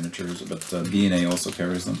MJ Miniatures, but B&A also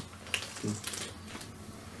carries them.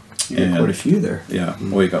 You got quite a few there. Yeah.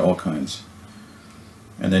 Well, you got all kinds.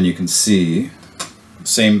 And then you can see,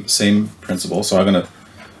 same principle. So I'm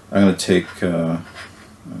gonna take.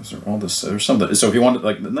 Is there all this? There's some that. So if you want,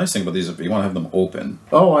 like the nice thing about these, if you want to have them open.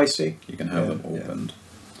 Oh, I see. You can have them opened.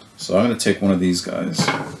 So I'm gonna take one of these guys.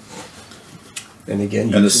 And again,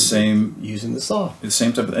 using the saw. The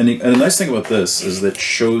same type of. And the nice thing about this is that it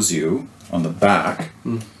shows you on the back.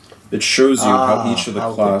 It shows you how each of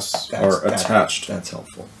the clasps are attached. That's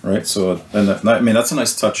helpful. Right? So, and I mean, that's a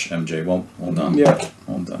nice touch, MJ. Well done. Yeah.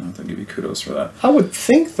 Well done. I have to give you kudos for that. I would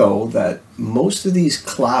think, though, that most of these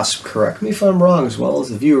clasps, correct me if I'm wrong, as well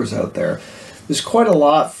as the viewers out there, there's quite a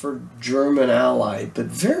lot for German Allied, but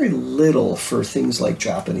very little for things like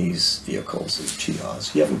Japanese vehicles as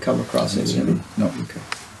Chihas. You haven't come across any of them? No. Okay.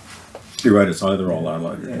 You're right. It's either all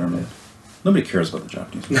Allied or German. Yeah. Nobody cares about the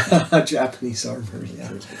Japanese. Japanese armor,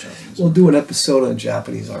 yeah. We'll do an episode on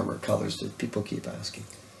Japanese armor colors that people keep asking.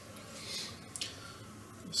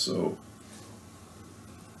 So,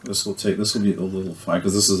 This will be a little fine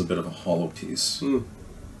because this is a bit of a hollow piece.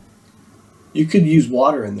 You could use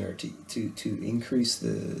water in there to increase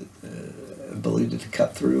the ability to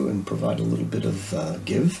cut through and provide a little bit of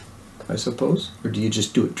give, I suppose. Or do you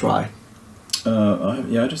just do it dry?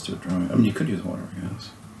 I just do it dry. I mean, you could use water, yes.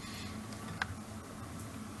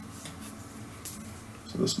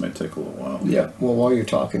 So this might take a little while. Yeah. Well, while you're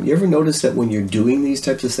talking, you ever notice that when you're doing these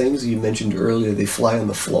types of things, you mentioned earlier, they fly on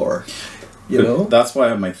the floor. You know? That's why I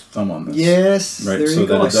have my thumb on this. Yes. Right. There So you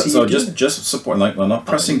go. so just support. Like I'm not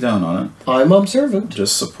pressing down on it. I'm observant.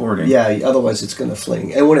 Just supporting. Yeah. Otherwise, it's going to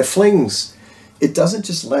fling. And when it flings, it doesn't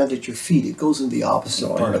just land at your feet. It goes in the opposite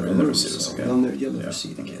part of the room. You'll never see this again. You'll never see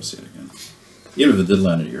it again. Never see it again. Even if it did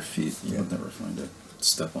land at your feet, you would never find it.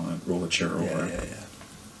 Step on it. Roll a chair over. Yeah.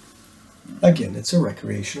 Again, it's a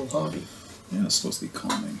recreational hobby. Yeah, it's supposed to be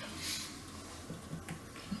calming.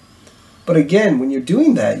 But again, when you're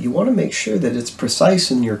doing that, you want to make sure that it's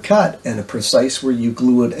precise in your cut and precise where you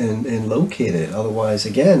glue it and locate it. Otherwise,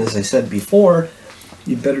 again, as I said before,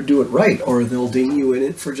 you better do it right or they'll ding you in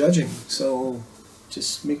it for judging. So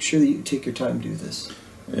just make sure that you take your time to do this.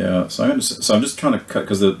 Yeah, so I'm just trying to cut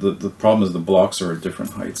because the problem is the blocks are at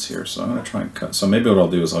different heights here. So I'm going to try and cut. So maybe what I'll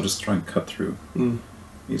do is I'll just try and cut through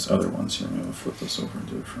these other ones here. I'm going to flip this over and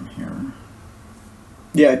do it from here.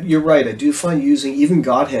 Yeah, you're right. I do find using even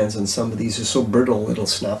God hands on some of these are so brittle it'll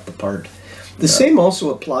snap apart. The same also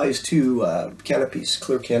applies to canopies,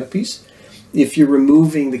 clear canopies. If you're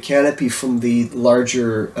removing the canopy from the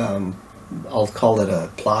larger, I'll call it a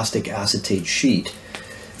plastic acetate sheet,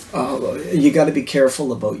 you got to be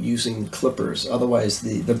careful about using clippers. Otherwise,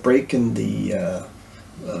 the break in the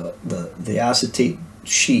acetate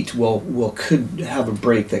sheet could have a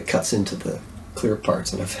break that cuts into the clear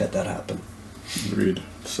parts, and I've had that happen. Agreed.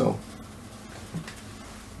 So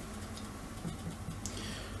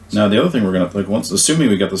now the other thing we're gonna assuming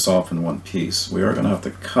we get this off in one piece, we are gonna have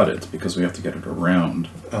to cut it because we have to get it around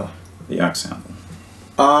the axe handle.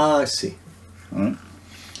 I see. All right.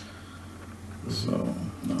 So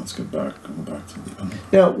now let's go back to the other.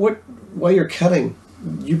 Now, while you're cutting,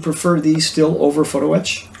 you prefer these still over photo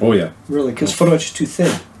etch? Oh yeah. Really? Because photo etch is too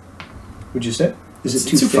thin. Would you say? Is it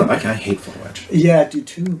too thin? I hate photo etch. Yeah, I do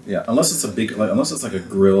too. Yeah, unless it's unless it's like a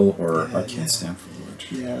grill or I can't stand photo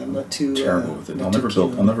etch. Yeah, I'm not too terrible with it. I'll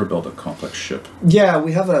never build a complex ship. Yeah,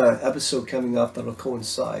 we have an episode coming up that'll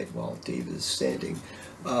coincide while Dave is standing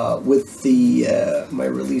with the my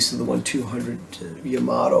release of the 1/200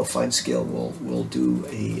 Yamato fine scale. We'll do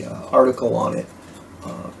a article on it.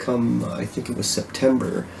 Come, I think it was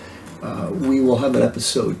September. We will have an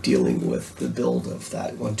episode dealing with the build of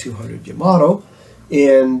that 1/200 Yamato.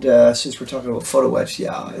 And since we're talking about photo etch,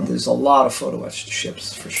 there's a lot of photo etched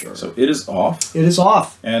ships for sure. So it is off. It is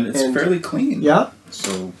off. And it's fairly clean. Yeah.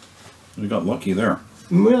 So we got lucky there.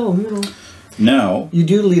 Well, you know. Now. You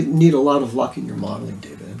do need a lot of luck in your modeling,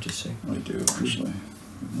 David, I'm just saying. I do, actually. I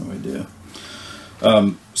have no idea.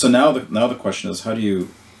 So now the question is, how do you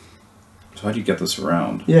get this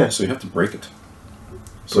around? Yeah. So you have to break it.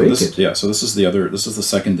 So this is the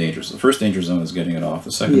second danger zone. The first danger zone is getting it off.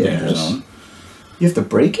 The second danger zone. You have to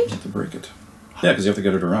break it? You have to break it. Yeah, because you have to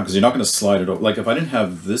get it around. Because you're not going to slide it over. Like if I didn't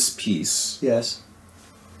have this piece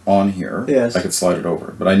on here, I could slide it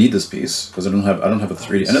over. But I need this piece because I don't have a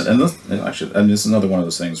 3D. And this is another one of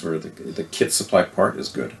those things where the kit supply part is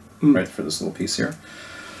good, right, for this little piece here.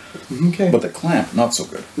 Okay. But the clamp, not so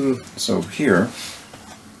good. So here.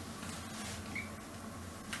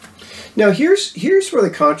 Now here's where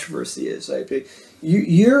the controversy is.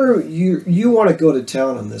 You want to go to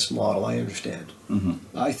town on this model. I understand.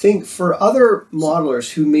 I think for other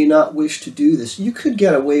modelers who may not wish to do this, you could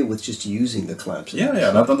get away with just using the clamps.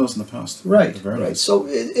 Yeah, I've done those in the past. Right. Nice. So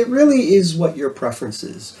it really is what your preference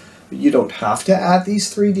is. You don't have to add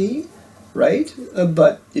these 3D, right?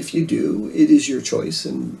 But if you do, it is your choice,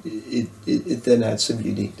 and it then adds some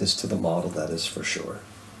uniqueness to the model. That is for sure.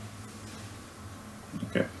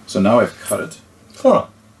 Okay, so now I've cut it. Huh.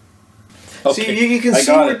 Okay. See, you can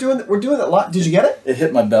see we're doing it a lot. Did you get it? It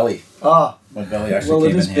hit my belly. Ah. My belly actually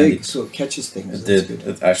came in handy. Big, so it catches things. It did. Good.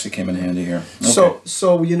 It actually came in handy here. Okay.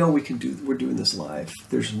 So we're doing this live.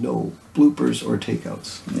 There's no bloopers or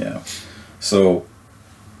takeouts. Yeah. So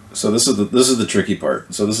this is the tricky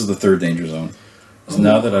part. So this is the third danger zone. So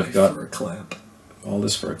now that I've got for a clamp. All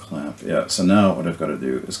this for a clamp. Yeah. So now what I've got to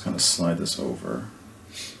do is kind of slide this over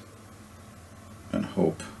and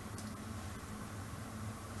hope.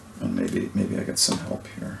 And maybe I get some help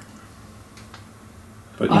here.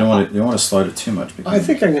 But you don't want to slide it too much. I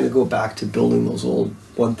think I'm going to go back to building those old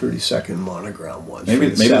 1/32 monogram ones from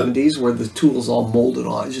the 70s where the tool's all molded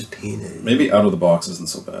on. It's just painted. Maybe out of the box isn't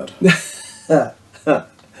so bad.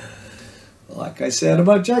 like I said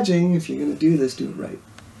about judging, if you're going to do this, do it right.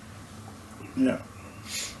 Yeah.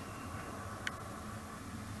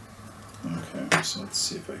 Okay, so let's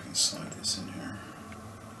see if I can slide this in here.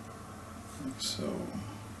 Like so.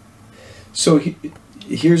 So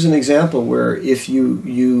here's an example where if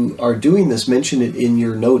you are doing this, mention it in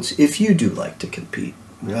your notes if you do like to compete.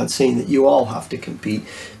 We're not saying that you all have to compete,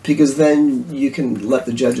 because then you can let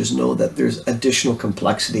the judges know that there's additional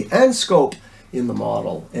complexity and scope in the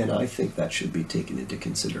model, and I think that should be taken into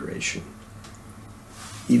consideration.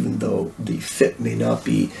 Even though the fit may not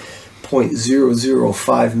be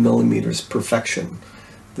 0.005 millimeters perfection,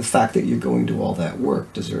 the fact that you're going to all that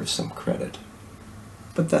work deserves some credit.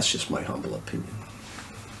 But that's just my humble opinion.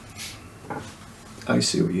 I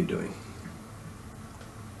see what you're doing.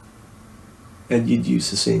 And you'd use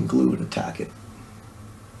the same glue to tack it.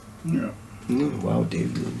 Yeah. Wow,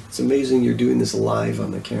 David. It's amazing you're doing this live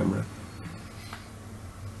on the camera.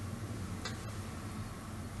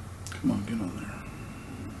 Come on, get on there.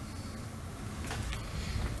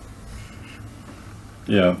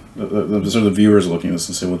 Yeah, the viewers are looking at this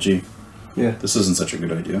and say, well, gee, yeah, this isn't such a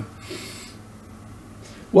good idea.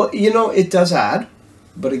 Well, it does add,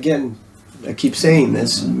 but again, I keep saying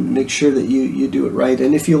this, make sure that you do it right.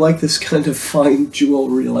 And if you like this kind of fine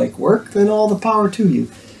jewelry-like work, then all the power to you.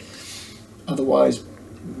 Otherwise,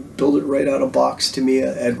 build it right out of box,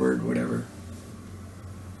 Tamiya, Edward, whatever.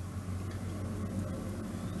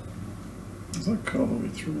 Is that cut all the way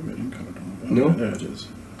through? I didn't cut it all the way. No? Yeah, it is.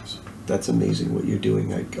 That's amazing what you're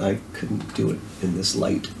doing. I couldn't do it in this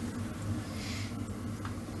light.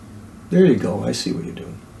 There you go. I see what you're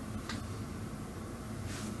doing.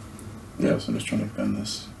 Yeah, so I'm just trying to bend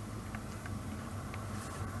this.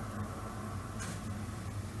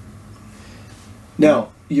 Now,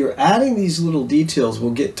 you're adding these little details.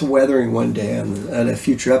 We'll get to weathering one day on a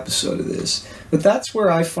future episode of this. But that's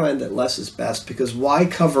where I find that less is best, because why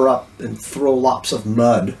cover up and throw lots of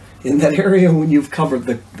mud in that area when you've covered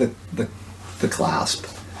the clasp,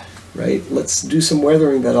 right? Let's do some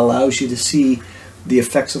weathering that allows you to see the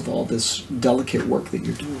effects of all this delicate work that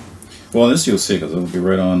you're doing. Well, this you'll see, because it'll be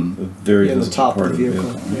right on the very the top part of the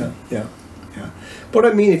vehicle. Yeah. But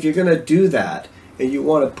I mean, if you're going to do that and you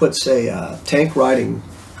want to put, say, tank riding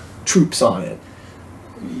troops on it,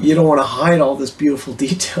 you don't want to hide all this beautiful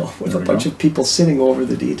detail with a bunch of people sitting over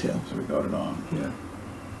the detail. So we got it on. Yeah.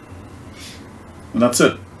 And that's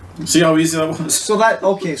it. See how easy that was? So that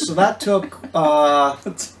took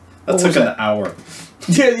that took an hour.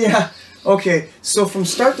 Yeah. Okay. So from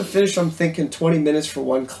start to finish, I'm thinking 20 minutes for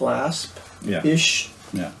one clasp. Yeah. Ish.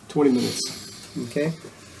 Yeah. 20 minutes. Okay.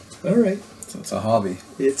 All right. So it's a hobby.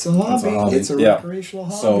 It's a hobby. It's a recreational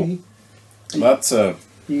hobby. So that's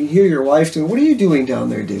you can hear your wife doing. What are you doing down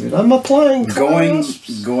there, David? I'm applying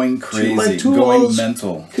clasps going crazy, to my tools, going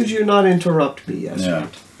mental. Could you not interrupt me? Yes, yeah.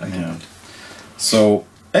 right. I can't. So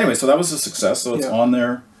anyway, so that was a success. So it's on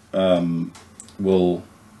there. Well,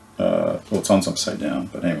 it's on upside down,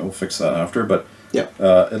 but anyway, we'll fix that after. But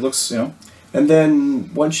it looks, And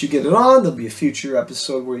then once you get it on, there'll be a future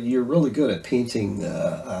episode where you're really good at painting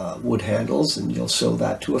wood handles, and you'll sew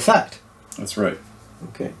that to effect. That's right.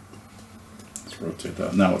 Okay. Let's rotate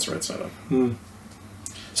that. Now it's right side up.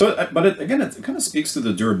 So, but it kind of speaks to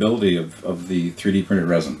the durability of the 3D printed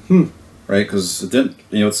resin, right? Because it didn't,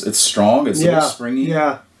 it's strong. It's a little springy.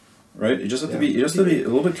 Yeah. Right. You just have to be. You just have to be a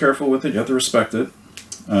little bit careful with it. You have to respect it.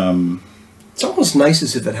 It's almost nice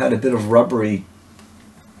as if it had a bit of rubbery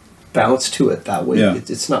bounce to it. That way,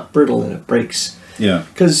 it's not brittle and it breaks. Yeah,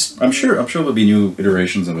 because I'm sure there'll be new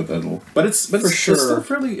iterations of it that'll. But it's still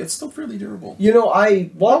fairly durable.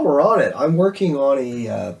 While we're on it, I'm working on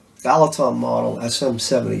a Balaton model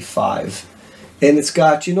SM75, and it's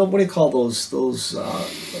got what do you call those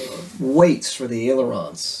weights for the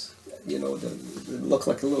ailerons? They look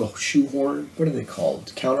like a little shoehorn. What are they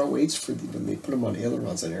called? Counterweights when they put them on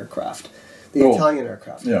ailerons on aircraft. The Italian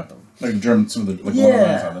aircraft. Yeah, like German, some of the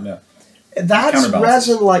have them. Yeah. That's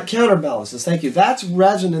resin like counterbalances. Thank you. That's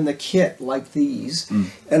resin in the kit like these.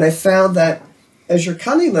 And I found that as you're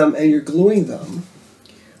cutting them and you're gluing them,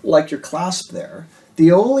 like your clasp there,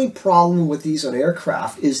 the only problem with these on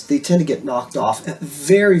aircraft is they tend to get knocked off.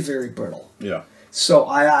 Very, very brittle. Yeah. So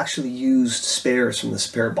I actually used spares from the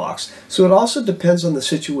spare box. So it also depends on the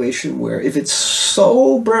situation where if it's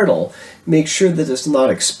so brittle, make sure that it's not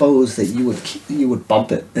exposed that you would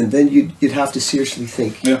bump it, and then you'd have to seriously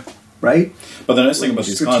think. Yeah. Right. But the nice thing about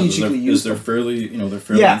these cons is they're fairly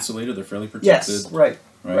insulated. They're fairly protected. Yes. Right.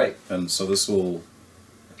 And so this will.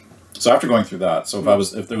 So after going through that, so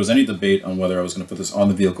if there was any debate on whether I was going to put this on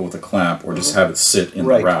the vehicle with a clamp or just have it sit in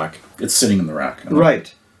the rack, it's sitting in the rack.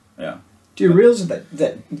 Right. Yeah. Do you realize that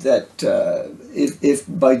if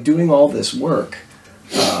by doing all this work,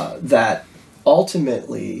 that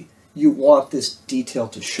ultimately you want this detail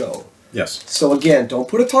to show? Yes. So again, don't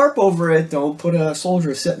put a tarp over it. Don't put a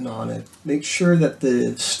soldier sitting on it. Make sure that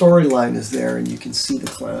the storyline is there and you can see the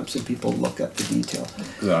clamps and people look at the detail.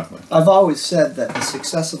 Exactly. I've always said that the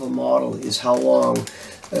success of a model is how long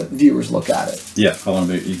viewers look at it. Yeah, how long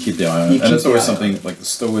you keep the eye on it. And it's always something like the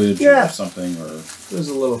stowage or something, or there's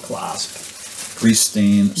a little clasp, grease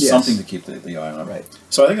stain, something to keep the eye on. Right.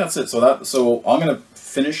 So I think that's it. So I'm going to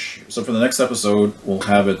finish. So for the next episode, we'll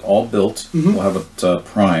have it all built. We'll have it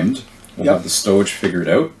primed. We'll have the stowage figured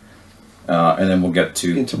out, and then we'll get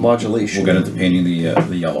into modulation. We'll get into painting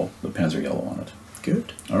the yellow, the Panzer yellow on it.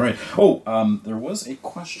 Good. All right. Oh, there was a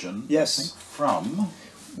question. Yes. I think from.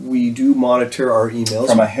 We do monitor our emails.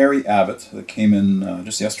 From a Harry Abbott that came in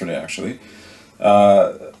just yesterday, actually.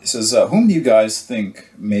 He says, "Whom do you guys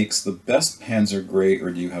think makes the best Panzer Grey, or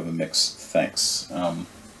do you have a mix? Thanks."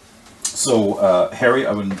 Harry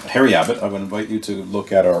Abbott, I would invite you to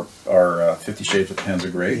look at our 50 Shades of Panzer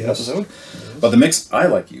Grey episode. But the mix I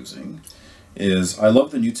like using is, I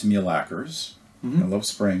love the new Tamiya lacquers. I love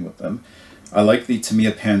spraying with them. I like the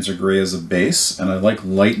Tamiya Panzer Grey as a base, and I like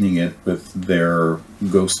lightening it with their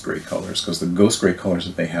Ghost Grey colors, because the Ghost Grey colors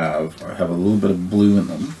that they have a little bit of blue in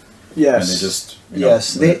them. Yes. And they just...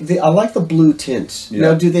 I like the blue tint. Yeah.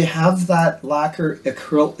 Now, do they have that lacquer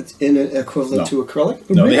equivalent to acrylic?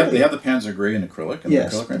 No, really? they have the Panzer Grey in acrylic,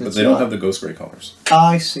 but they don't have the Ghost Grey colors.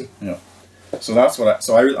 I see. Yeah. So that's what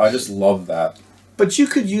I just love that. But you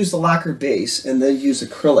could use the lacquer base and then use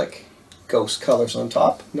acrylic Ghost colors on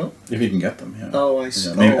top, no? If you can get them, yeah. Oh, I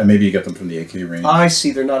see. Yeah, maybe you get them from the AQ range. I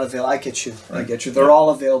see, they're not available. I get you. Right. I get you. They're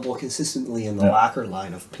all available consistently in the lacquer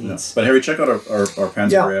line of paints. But Harry, check out our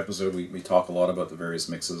Panzer Grey episode. We talk a lot about the various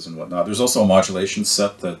mixes and whatnot. There's also a modulation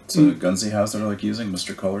set that Gunsy has that I like using,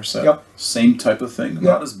 Mr. Color set. Yep. Same type of thing,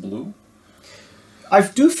 not as blue. I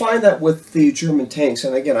do find that with the German tanks,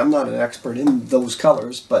 and again, I'm not an expert in those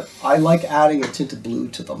colors, but I like adding a tint of blue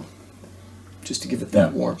to them, just to give it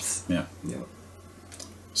that warmth. Yeah.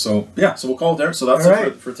 So we'll call it there. So that's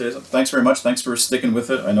it for today. Thanks very much. Thanks for sticking with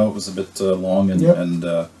it. I know it was a bit long and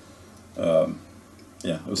it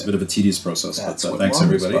was a bit of a tedious process. But thanks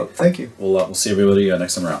everybody. Thank you. We'll see everybody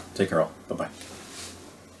next time around. Take care all. Bye bye.